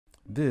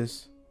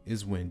This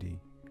is Wendy.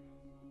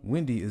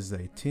 Wendy is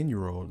a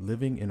 10-year-old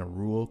living in a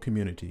rural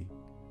community.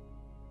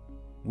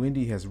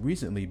 Wendy has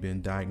recently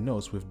been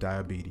diagnosed with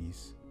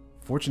diabetes.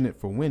 Fortunate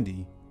for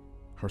Wendy,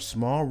 her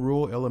small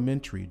rural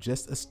elementary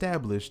just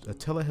established a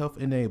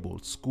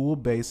telehealth-enabled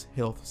school-based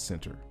health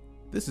center.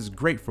 This is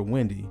great for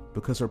Wendy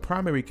because her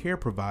primary care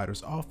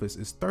provider's office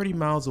is 30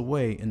 miles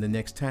away in the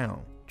next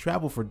town.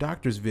 Travel for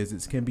doctor's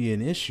visits can be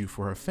an issue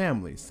for her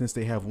family since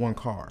they have one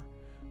car,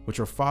 which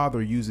her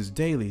father uses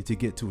daily to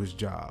get to his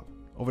job.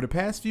 Over the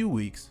past few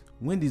weeks,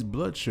 Wendy's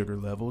blood sugar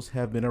levels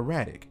have been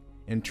erratic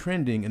and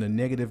trending in a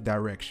negative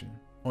direction.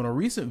 On a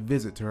recent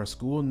visit to her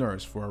school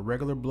nurse for a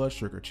regular blood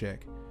sugar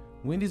check,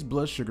 Wendy's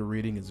blood sugar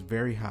reading is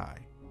very high.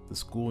 The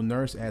school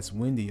nurse asks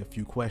Wendy a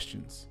few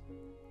questions.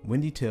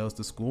 Wendy tells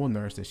the school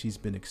nurse that she's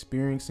been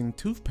experiencing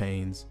tooth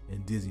pains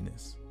and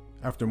dizziness.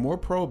 After more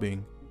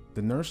probing,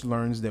 the nurse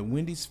learns that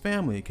Wendy's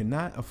family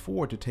cannot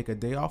afford to take a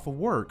day off of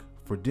work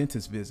for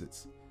dentist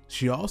visits.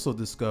 She also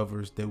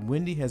discovers that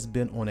Wendy has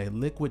been on a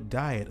liquid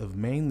diet of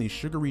mainly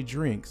sugary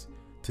drinks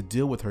to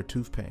deal with her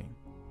tooth pain.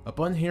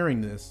 Upon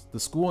hearing this, the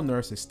school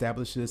nurse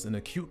establishes an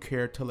acute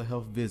care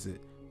telehealth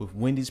visit with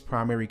Wendy's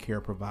primary care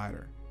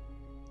provider.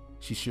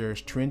 She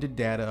shares trended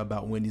data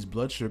about Wendy's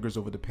blood sugars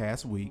over the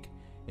past week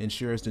and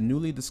shares the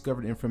newly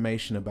discovered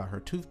information about her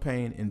tooth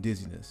pain and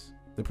dizziness.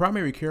 The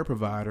primary care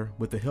provider,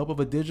 with the help of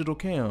a digital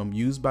cam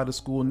used by the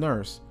school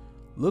nurse,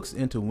 looks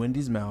into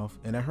Wendy's mouth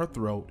and at her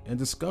throat and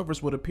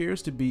discovers what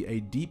appears to be a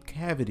deep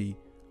cavity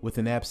with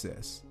an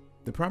abscess.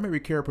 The primary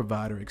care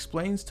provider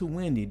explains to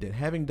Wendy that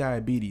having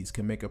diabetes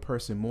can make a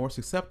person more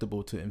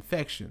susceptible to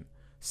infection,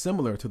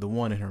 similar to the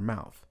one in her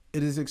mouth.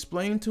 It is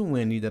explained to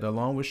Wendy that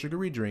along with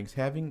sugary drinks,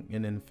 having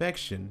an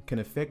infection can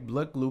affect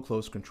blood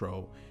glucose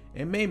control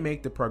and may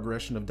make the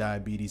progression of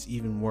diabetes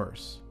even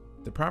worse.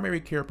 The primary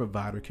care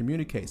provider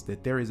communicates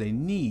that there is a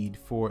need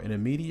for an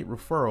immediate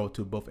referral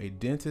to both a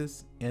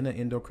dentist and an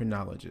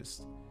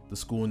endocrinologist. The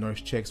school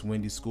nurse checks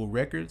Wendy's school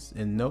records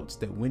and notes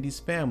that Wendy's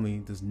family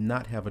does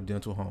not have a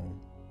dental home.